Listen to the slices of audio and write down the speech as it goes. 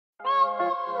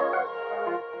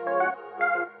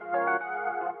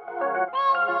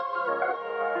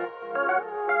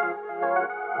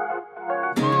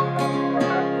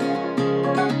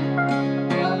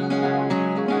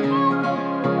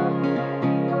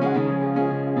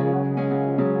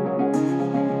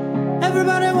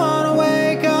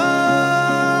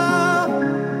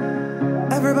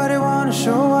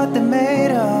sure what they're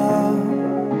made of.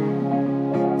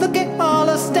 Look at all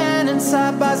us standing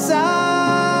side by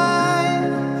side,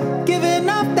 giving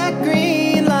off that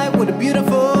green light. What a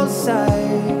beautiful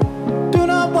sight. Do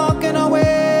not walk in our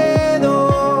way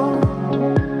though.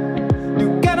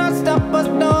 You cannot stop us,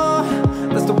 no.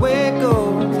 That's the way it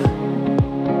goes.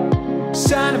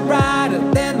 Shining brighter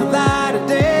than the light of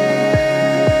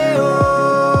day. Oh,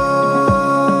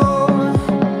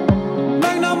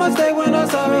 make no mistake, we're not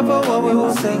sorry for what we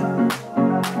will say.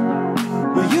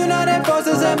 We're united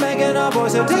forces and making our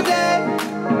voice heard today.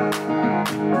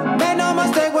 Make no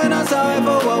mistake, we're not sorry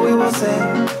for what we will say.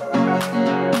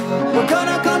 We're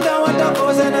gonna come down with the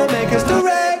force and make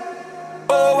history.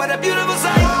 Oh, what a beautiful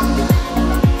sight.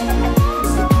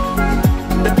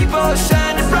 The people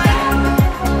shining bright.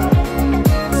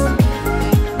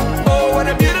 Oh, what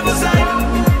a beautiful sight.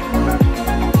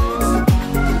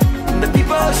 The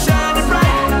people shining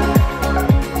bright.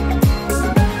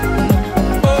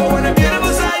 Oh, what a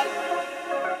beautiful sight.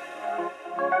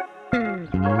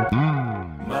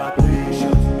 My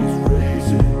patience is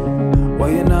racing. Why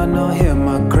you not hear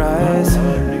my cries?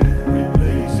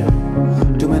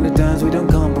 Too many times we don't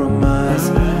compromise.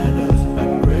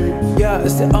 Yeah,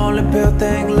 it's the only pure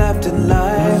thing left in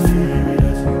life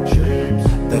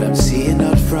that I'm seeing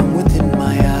out from within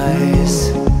my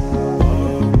eyes.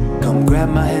 Come grab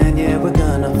my hand, yeah, we're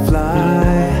gonna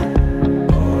fly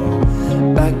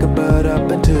like a bird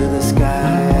up into the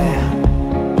sky.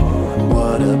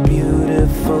 What a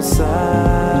beautiful sight.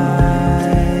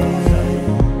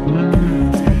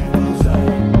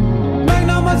 Make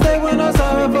no mistake, we're not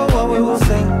sorry for what we will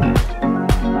say.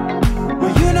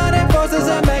 We're united forces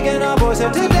and making our voice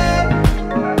heard today.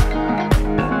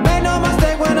 Make no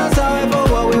mistake, we're not sorry for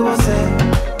what we will say.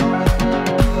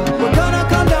 We're gonna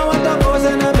come down with the force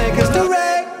and make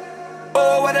history.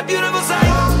 Oh, what a beautiful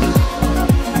sight.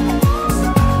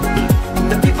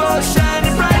 The people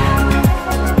shining bright.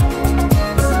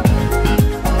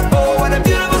 Oh, what a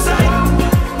beautiful sight.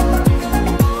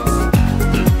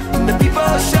 The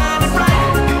people shining bright.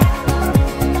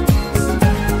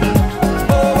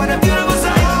 Oh, what a beautiful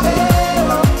sight.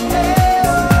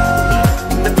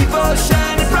 The people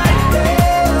shining bright.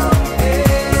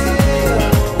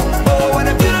 Oh, what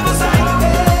a beautiful sight.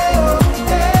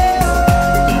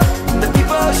 The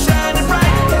people shining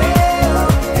bright.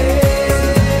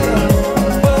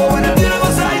 Oh, what a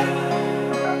beautiful sight.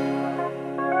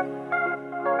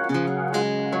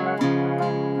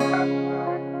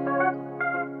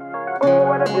 Oh,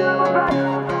 what a beautiful sight.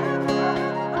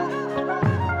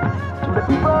 The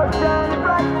people shining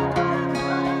bright.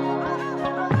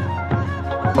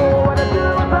 Oh, what a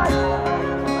beautiful sight.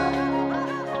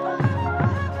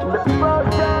 The people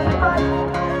shining bright.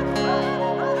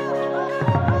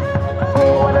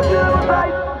 Oh, what a beautiful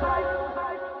sight.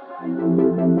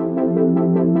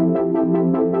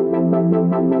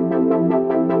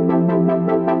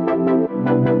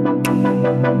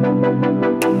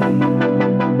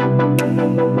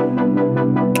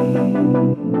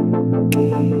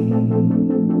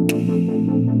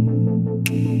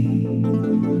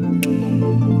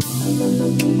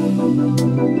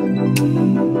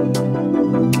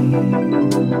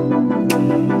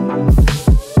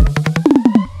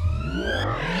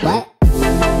 What?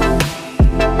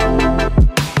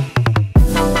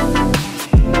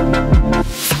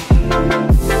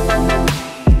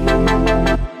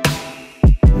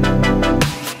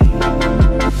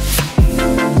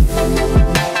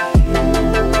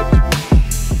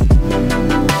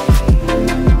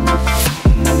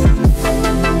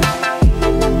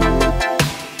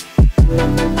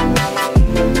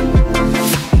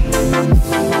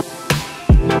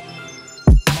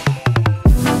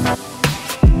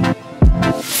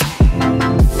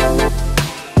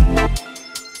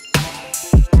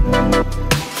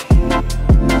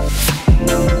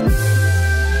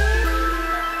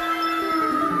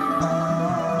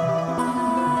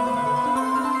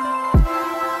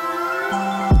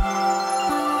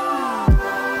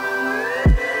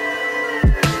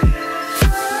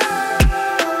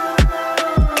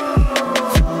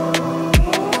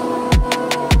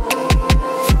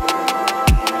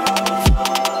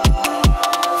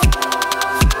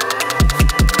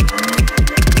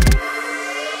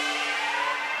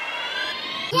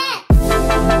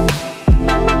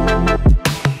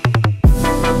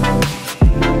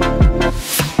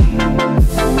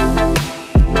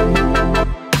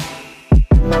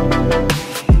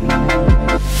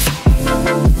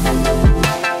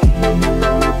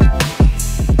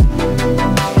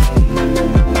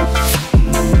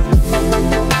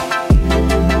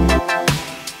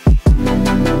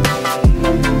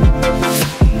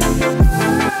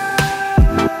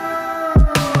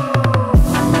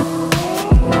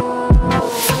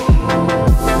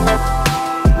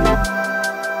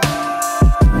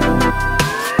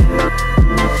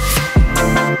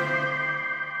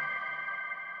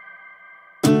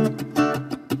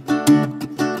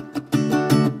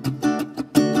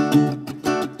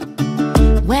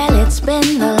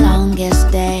 the longest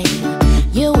day.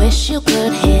 You wish you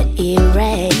could hit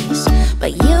erase,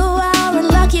 but you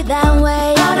aren't lucky that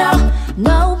way. Oh no,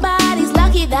 nobody's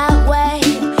lucky that way.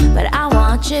 But I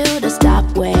want you to stop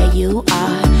where you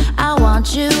are. I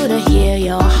want you to hear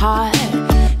your heart,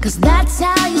 'cause that's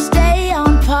how you stay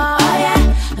on par. Oh yeah,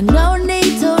 no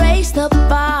need to raise the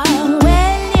bar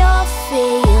when you're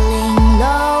feeling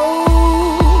low.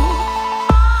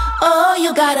 Oh,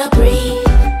 you gotta breathe,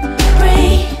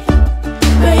 breathe,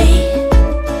 breathe,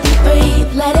 breathe.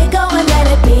 Let it go and let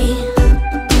it be,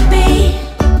 be,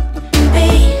 be,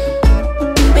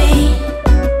 be.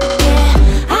 Yeah,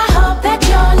 I hope that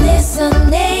you're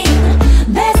listening.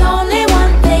 There's only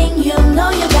one thing you know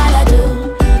you gotta do.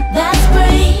 That's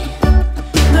breathe,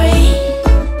 breathe,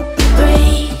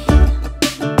 breathe.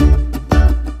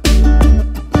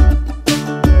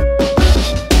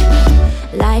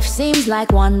 Life seems like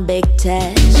one big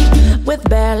test, with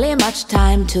barely much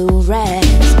time to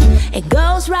rest. It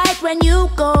goes right when you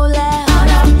go left. Oh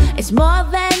no, it's more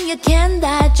than you can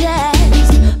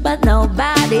digest. But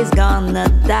nobody's gonna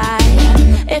die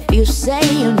if you say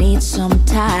you need some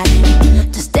time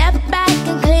to step back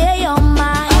and clear your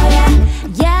mind. Oh yeah,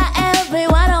 yeah,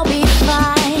 everyone will be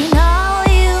fine. All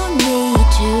you need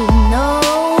to know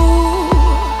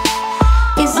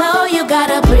is all you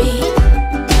gotta breathe,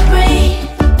 breathe,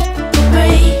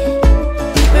 breathe,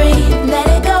 breathe. Let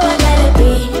it go and let it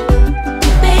be,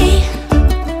 be,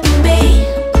 be,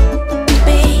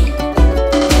 be.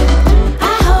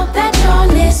 I hope that you're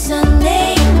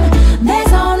listening.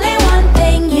 There's only one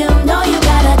thing you know you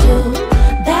gotta do.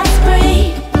 That's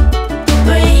breathe,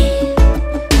 breathe,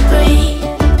 breathe.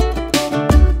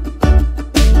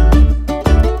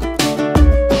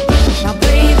 Now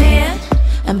breathe in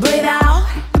and breathe out.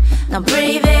 Now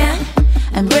breathe in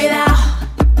and breathe out.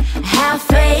 Have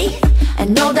faith and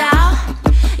no doubt,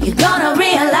 you're gonna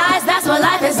realize that's what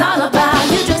life is all about.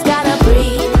 You just gotta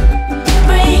breathe,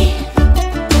 breathe,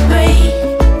 breathe,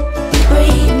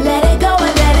 breathe. Let it go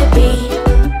and let it be,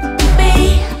 be,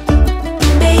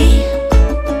 be,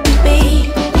 be.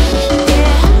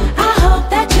 Yeah, I hope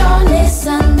that you're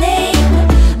listening.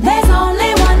 There's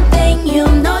only one thing you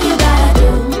know you gotta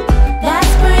do.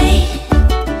 That's breathe,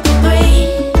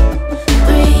 breathe,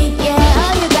 breathe. Yeah,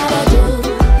 all you gotta do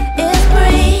is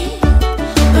breathe,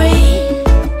 breathe,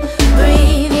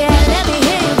 breathe. Yeah, let me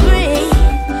hear you breathe,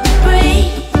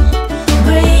 breathe,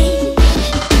 breathe,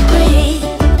 breathe.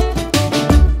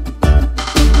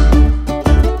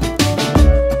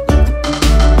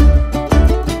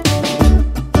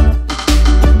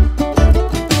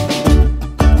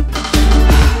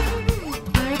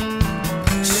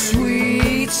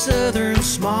 Sweet southern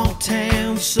small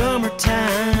town, summertime